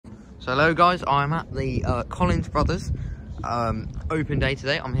So hello guys, I'm at the Collins Brothers open day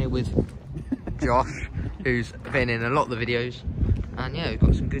today. I'm here with Josh, who's been in a lot of the videos, and yeah, we've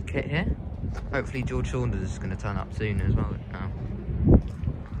got some good kit here. Hopefully George Saunders is going to turn up soon as well now.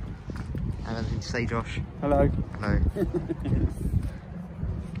 Have anything to say, Josh? Hello. Hello.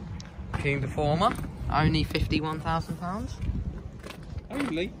 Keen Performer, only £51,000.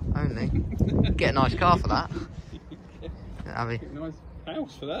 Only? Only. Get a nice car for that. Abby. Get a nice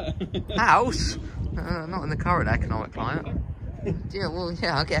house for that. House? Not in the current economic climate. Yeah, well,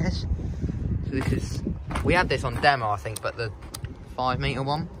 yeah, I guess. So this is, we had this on demo, I think, but the 5 metre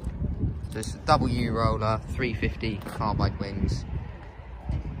one. So it's W roller, 350 carbide wings,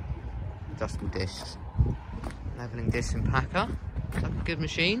 adjustable discs, levelling discs and packer. It's like a good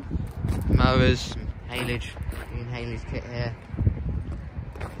machine. Mowers, some haylage, Haley's kit here.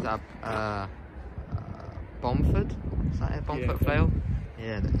 That Bomford? Is that it? Bomford flail?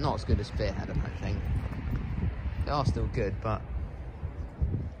 Yeah, not as good as Spearhead, I don't think. They are still good, but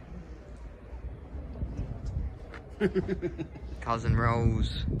cousin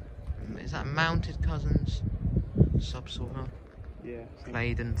rolls. Is that mounted cousins? Subsorter. Yeah.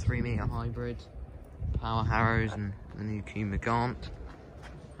 Claydon 3 metre hybrid. Power harrows and the new Kuma Gaunt.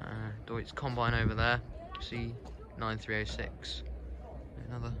 Deutz combine over there. See 9306.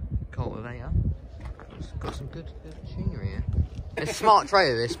 Another cultivator. It's got some good machinery here. It's a smart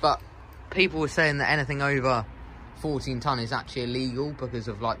trailer this, but people were saying that anything over 14 tonne is actually illegal because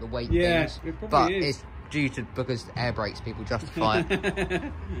of like the weight things. It probably but is. it's due to because air brakes, people justify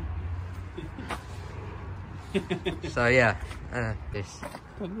it. So yeah, this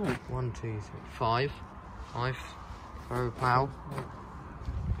 1, 2, 3, 5 throw plough.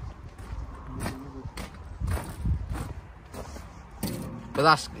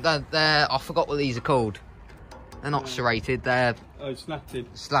 But they're I forgot what these are called. They're not serrated, they're slatted.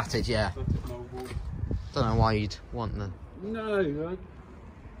 Slatted, yeah. Don't know why you'd want them. No, I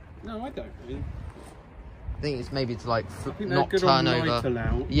don't really. I think it's maybe to like not turn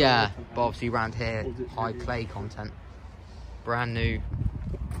over. Yeah, but obviously around here, high clay content. Brand new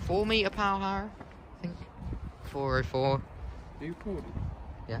 4 metre power harrow, I think. 404. Do you record it?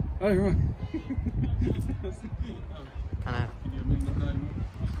 Yeah. Oh, right. I know.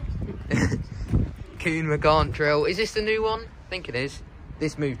 Kuma Gaunt drill. Is this the new one? I think it is.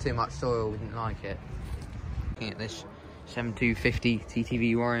 This moved too much soil, we didn't like it. Looking at this 7250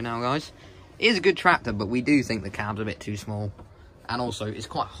 TTV Warrior now, guys. It is a good tractor, but we do think the cab's a bit too small. And also, it's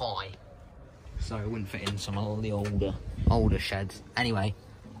quite high. So it wouldn't fit in some of the older sheds. Anyway,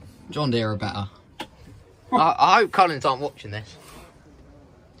 John Deere are better. I hope Collins aren't watching this.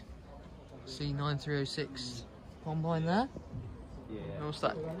 C9306 combine there. Yeah. What's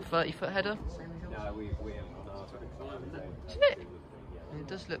that, 30-foot header? No, we haven't. Is it? It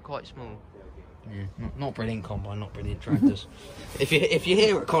does look quite small. Yeah, not brilliant combine, not brilliant tractors. if you're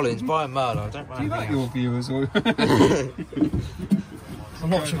here at Collins, buy a Merlot. Don't buy Do you like your viewers? Or I'm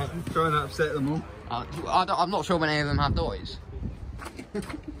not sure. Trying to upset them all. I'm not sure many of them have Deutz.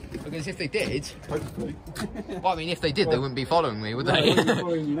 Because if they did, hopefully. Well, I mean, if they did, they wouldn't be following me, would they?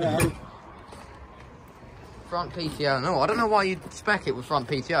 Following you now. Front PTO, no, I don't know why you'd spec it with front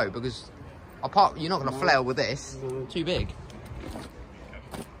PTO, because you're not going to flail with this. Too big.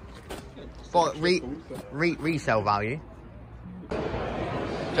 But resale value.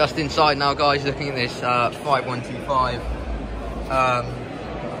 Just inside now, guys, looking at this 5125.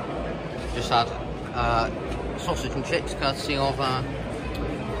 Just had sausage and chips courtesy of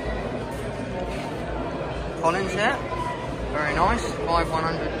Collins here. Very nice.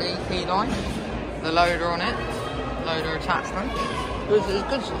 5100D key line. The loader on it. Loader attachment. There's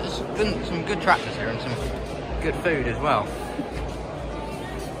some good tractors here and some good food as well.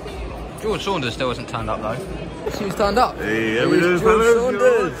 George Saunders still hasn't turned up though. Who's turned up? Hey, how we doing, fellas?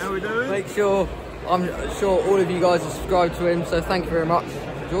 Saunders. How we doing? Make sure, I'm sure all of you guys are subscribed to him, so thank you very much,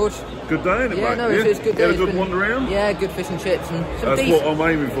 George. Good day, isn't it, Yeah, mate? no, it's good day. Had a good wander around? Yeah, good fish and chips and some That's decent, what I'm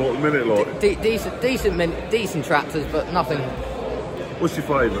aiming for at the minute, like. decent tractors, but nothing. What's your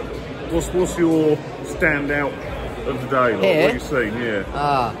favourite? What's your standout of the day, like? Here? What have you seen, yeah?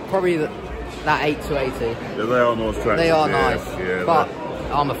 Probably that 8280. Yeah, they are nice tractors. They are yeah, nice, yeah, but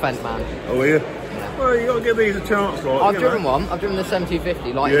I'm a Fent man. Oh, yeah? Yeah. Well, you got to give these a chance, like. I've driven one. I've driven the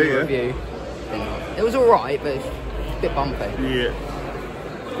 7250, like in the review. It was all right, but it's a bit bumpy. Yeah.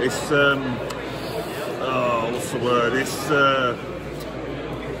 It's what's the word? It's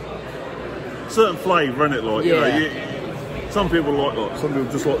certain flavour, isn't it? Like, yeah. You know, some people like some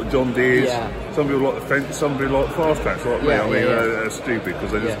people just like the John Deeres. Yeah. Some people like the Fence. Some people like the fast tracks, like me. I mean, they're stupid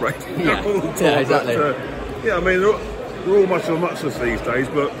because they just break it all the time. Yeah, exactly. But, yeah, I mean, they're all much of a muchness these days,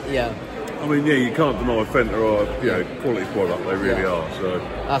 but Yeah. I mean, yeah, you can't deny Fenta are, you know, quality product. They really are. So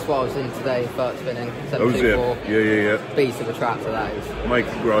That's what I was in today, first spinning. that was it. 724. Yeah. Beast of a tractor, that is. Make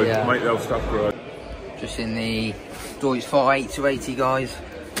it grow. Yeah. Make the old stuff grow. Just in the Deutz Fahr 8280, guys.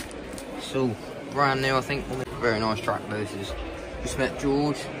 It's all brand new, I think. Very nice tractor, this is. Just met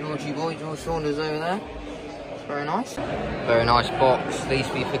Georgie boy, George Saunders over there. It's very nice. Very nice box,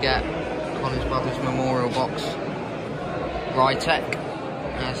 least we forget. Collins Brothers Memorial box. Rytec.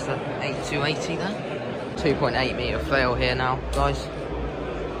 There's the 8280 there. 2.8 metre flail here now, guys.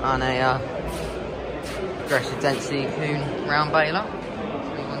 And a aggressive density Kuhn round baler.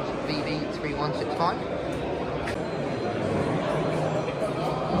 VB3165.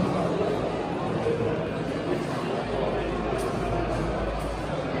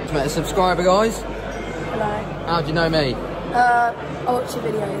 Just met a subscriber, guys. Hello. How do you know me? I watch your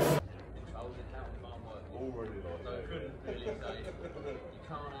videos.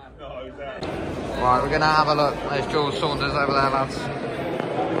 Right, we're going to have a look. There's George Saunders over there, lads.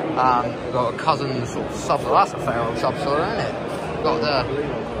 We've got a cousin sort of sub. Well, that's a fair old subsoiler, isn't it? We've got the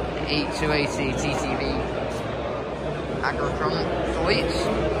 8280 TTV Agrotron Deutz.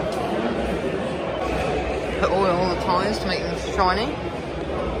 Put oil on the tyres to make them shiny.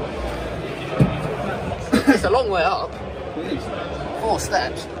 It's a long way up. 4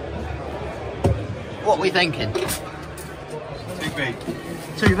 steps. What are we thinking? Too big.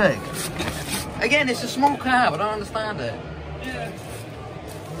 Too big? Again, it's a small cab, I don't understand it. Yeah.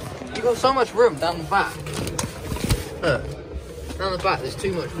 You've got so much room down the back. Look, down the back there's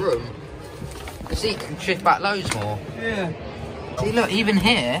too much room. The seat can shift back loads more. Yeah. See, look, even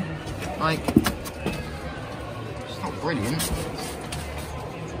here, like, it's not brilliant.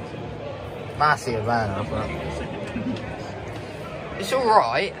 Massive van, but it's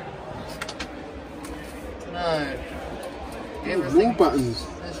alright. No. More buttons.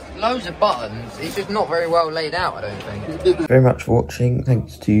 There's loads of buttons, it's just not very well laid out, I don't think. Very much for watching.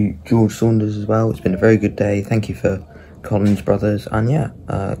 Thanks to George Saunders as well. It's been a very good day. Thank you for Collins Brothers, and yeah,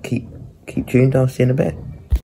 keep tuned. I'll see you in a bit.